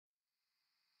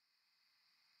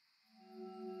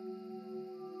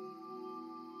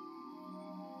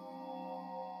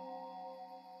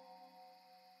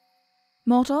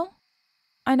Mortal?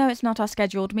 I know it's not our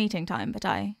scheduled meeting time, but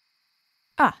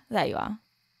Ah, there you are.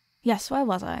 Yes, where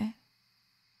was I?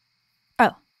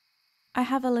 Oh, I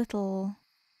have a little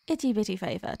itty-bitty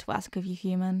favour to ask of you,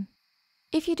 human.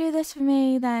 If you do this for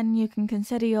me, then you can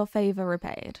consider your favour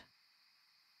repaid.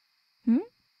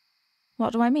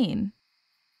 What do I mean?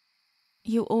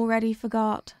 You already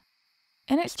forgot.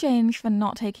 In exchange for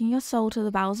not taking your soul to the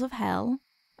bowels of hell,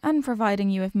 and providing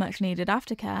you with much-needed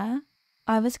aftercare,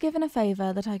 I was given a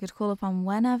favour that I could call upon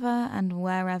whenever and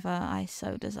wherever I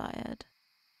so desired.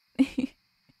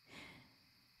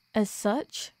 As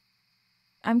such,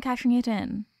 I'm cashing it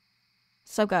in.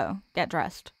 So go, get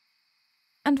dressed.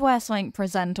 And wear something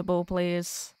presentable,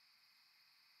 please.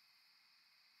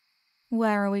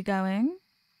 Where are we going?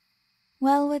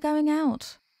 Well, we're going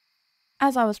out.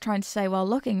 As I was trying to say while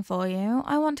looking for you,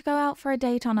 I want to go out for a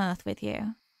date on Earth with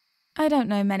you. I don't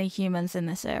know many humans in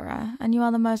this era, and you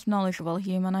are the most knowledgeable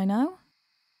human I know.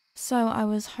 So I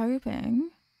was hoping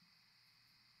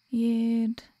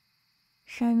you'd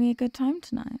show me a good time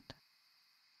tonight.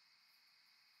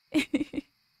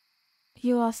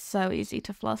 You are so easy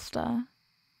to fluster.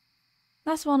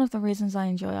 That's one of the reasons I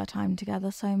enjoy our time together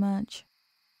so much.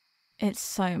 It's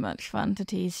so much fun to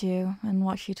tease you and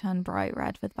watch you turn bright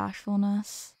red with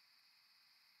bashfulness.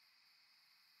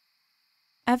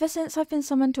 Ever since I've been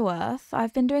summoned to Earth,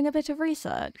 I've been doing a bit of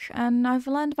research, and I've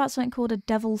learned about something called a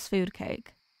devil's food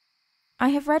cake. I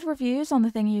have read reviews on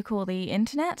the thing you call the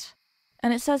internet,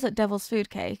 and it says that devil's food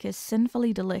cake is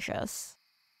sinfully delicious.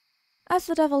 As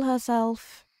the devil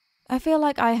herself, I feel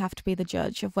like I have to be the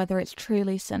judge of whether it's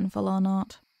truly sinful or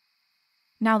not.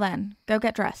 Now then, go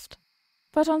get dressed.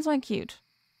 Put on something cute.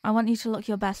 I want you to look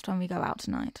your best when we go out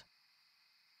tonight.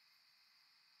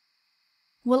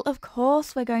 Well, of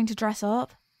course we're going to dress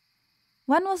up.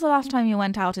 When was the last time you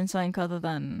went out in something other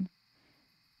than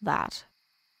that?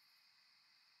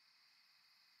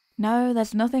 No,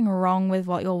 there's nothing wrong with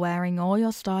what you're wearing or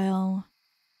your style.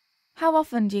 How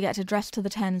often do you get to dress to the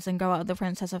tens and go out with the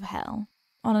Princess of Hell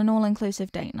on an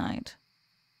all-inclusive date night?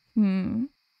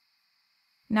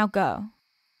 Now go.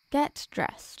 Get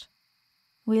dressed.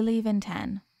 We leave in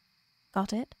 10.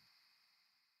 Got it?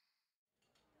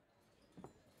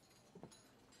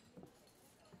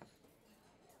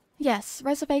 Yes,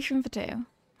 reservation for 2.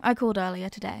 I called earlier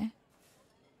today.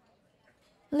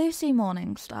 Lucy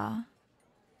Morningstar.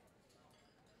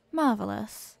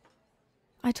 Marvellous.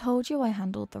 I told you I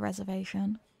handled the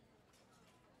reservation.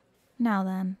 Now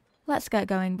then, let's get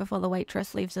going before the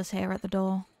waitress leaves us here at the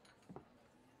door.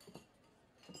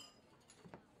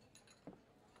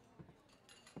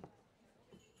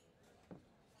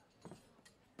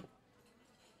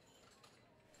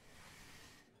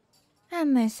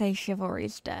 And they say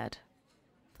chivalry's dead.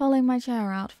 Pulling my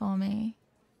chair out for me.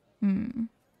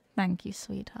 Thank you,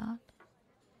 sweetheart.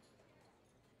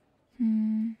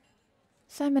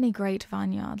 So many great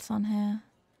vineyards on here.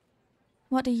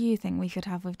 What do you think we should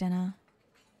have with dinner?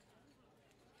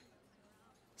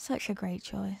 Such a great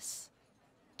choice.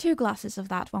 2 glasses of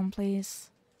that one,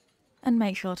 please. And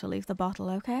make sure to leave the bottle,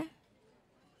 okay?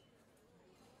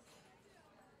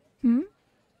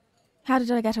 How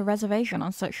did I get a reservation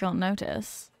on such short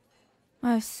notice?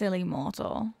 Oh, silly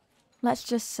mortal. Let's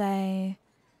just say,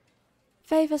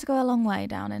 favours go a long way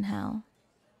down in hell.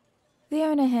 The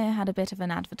owner here had a bit of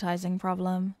an advertising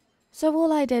problem, so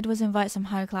all I did was invite some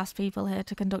high-class people here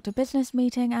to conduct a business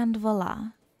meeting and voila.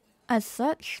 As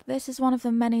such, this is one of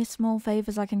the many small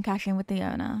favours I can cash in with the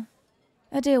owner.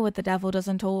 A deal with the devil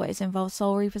doesn't always involve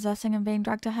soul repossessing and being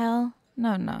dragged to hell.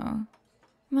 No.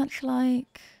 Much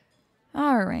like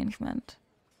our arrangement.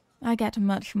 I get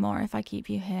much more if I keep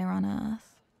you here on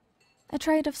Earth. A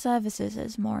trade of services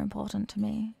is more important to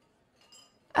me.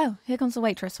 Oh, here comes the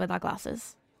waitress with our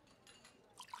glasses.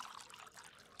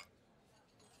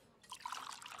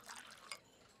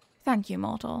 Thank you,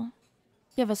 mortal.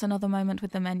 Give us another moment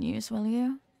with the menus, will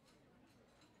you?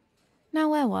 Now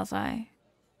where was I?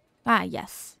 Ah,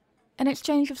 yes. An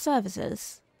exchange of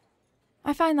services.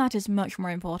 I find that is much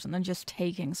more important than just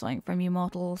taking something from you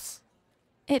mortals.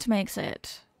 It makes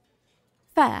it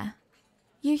fair.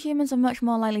 You humans are much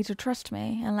more likely to trust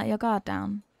me and let your guard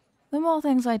down. The more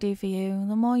things I do for you,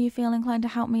 the more you feel inclined to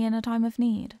help me in a time of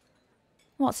need.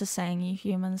 What's the saying you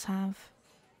humans have?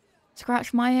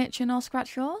 Scratch my itch and I'll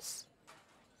scratch yours?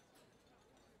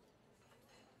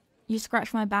 You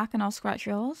scratch my back and I'll scratch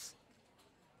yours?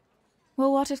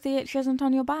 Well, what if the itch isn't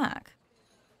on your back?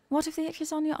 What if the itch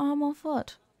is on your arm or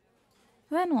foot?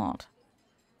 Then what?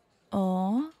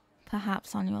 Or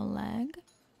perhaps on your leg?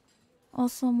 Or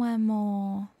somewhere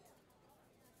more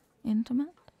intimate?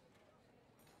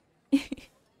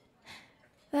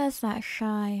 There's that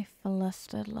shy,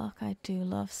 flustered look I do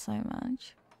love so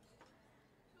much.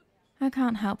 I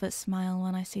can't help but smile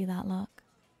when I see that look.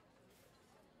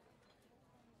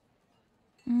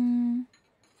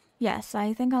 Yes,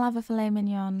 I think I'll have a filet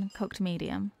mignon cooked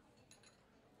medium.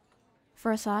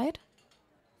 For a side?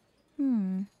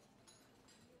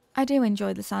 I do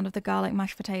enjoy the sound of the garlic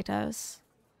mashed potatoes.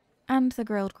 And the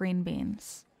grilled green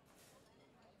beans.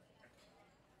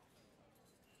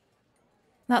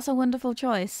 That's a wonderful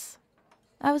choice.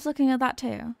 I was looking at that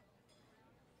too.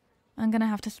 I'm gonna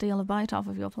have to steal a bite off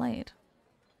of your plate.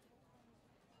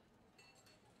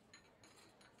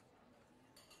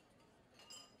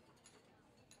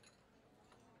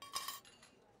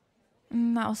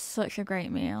 That was such a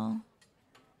great meal.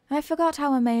 I forgot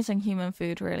how amazing human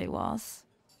food really was.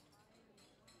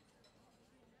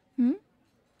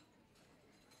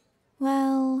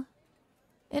 Well,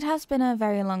 it has been a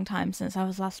very long time since I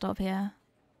was last up here.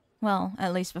 Well,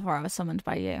 at least before I was summoned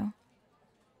by you.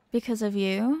 Because of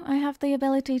you, I have the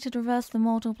ability to traverse the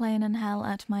mortal plane and hell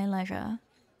at my leisure.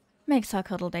 Makes our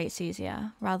cuddle dates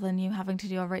easier, rather than you having to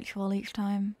do a ritual each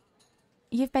time.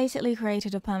 You've basically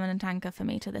created a permanent anchor for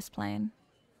me to this plane.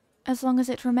 As long as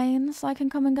it remains, I can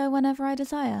come and go whenever I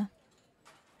desire.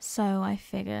 So I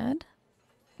figured,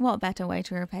 what better way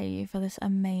to repay you for this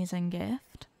amazing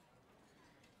gift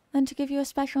than to give you a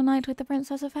special night with the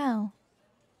Princess of Hell.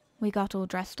 We got all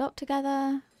dressed up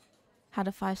together, had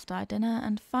a 5-star dinner,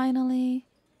 and finally,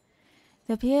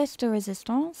 the pièce de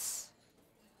résistance,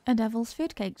 a devil's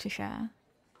food cake to share.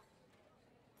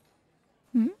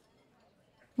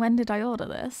 When did I order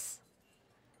this?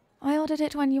 I ordered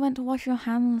it when you went to wash your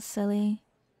hands, silly.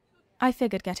 I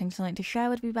figured getting something to share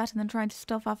would be better than trying to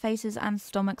stuff our faces and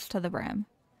stomachs to the brim.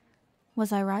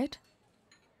 Was I right?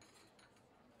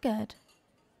 Good.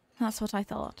 That's what I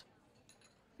thought.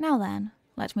 Now then,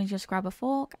 let me just grab a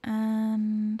fork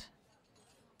and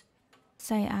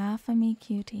say ah for me,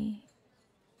 cutie.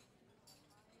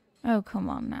 Oh, come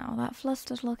on now, that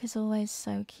flustered look is always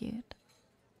so cute.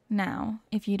 Now,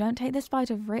 if you don't take this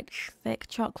bite of rich, thick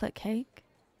chocolate cake,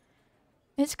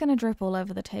 it's gonna drip all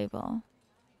over the table.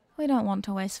 We don't want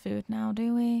to waste food now,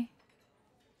 do we?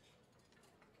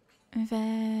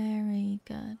 Very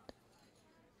good.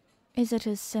 Is it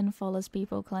as sinful as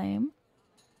people claim?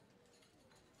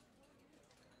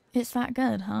 It's that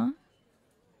good, huh?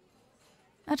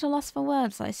 At a loss for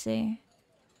words, I see.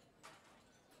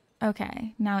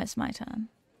 Okay, now it's my turn.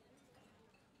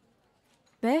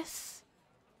 This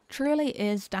truly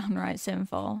is downright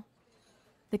sinful.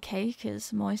 The cake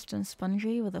is moist and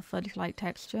spongy with a fudge-like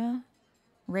texture,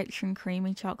 rich and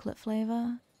creamy chocolate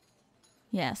flavour.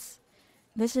 Yes,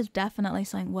 this is definitely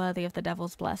something worthy of the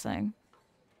devil's blessing.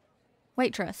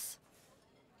 Waitress,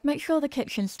 make sure the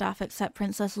kitchen staff accept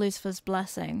Princess Lucifer's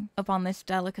blessing upon this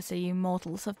delicacy you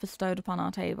mortals have bestowed upon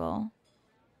our table.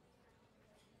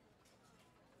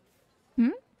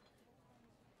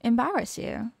 Embarrass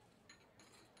you?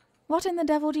 What in the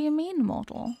devil do you mean,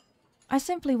 mortal? I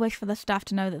simply wish for the staff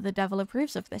to know that the devil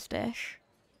approves of this dish.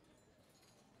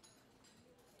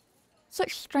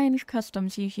 Such strange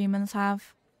customs you humans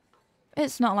have.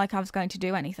 It's not like I was going to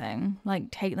do anything, like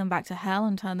take them back to hell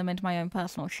and turn them into my own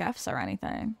personal chefs or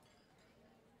anything.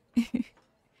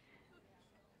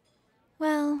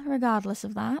 Well, regardless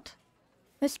of that,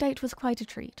 this date was quite a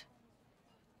treat.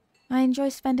 I enjoy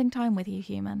spending time with you,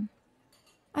 human.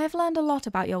 I have learned a lot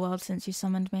about your world since you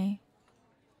summoned me.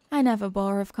 I never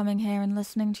bore of coming here and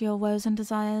listening to your woes and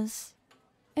desires.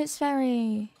 It's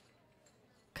very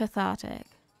cathartic,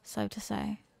 so to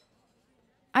say.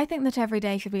 I think that every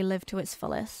day should be lived to its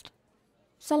fullest.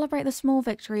 Celebrate the small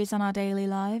victories in our daily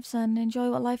lives and enjoy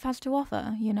what life has to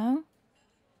offer, you know?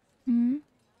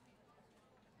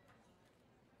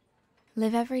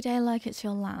 Live every day like it's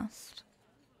your last.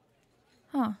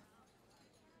 Huh.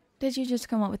 Did you just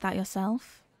come up with that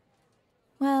yourself?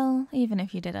 Well, even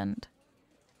if you didn't.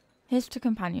 Here's to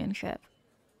companionship,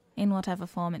 in whatever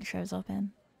form it shows up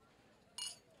in.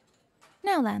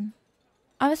 Now then,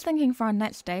 I was thinking for our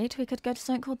next date we could go to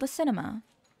something called the cinema.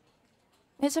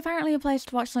 It's apparently a place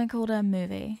to watch something called a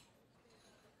movie.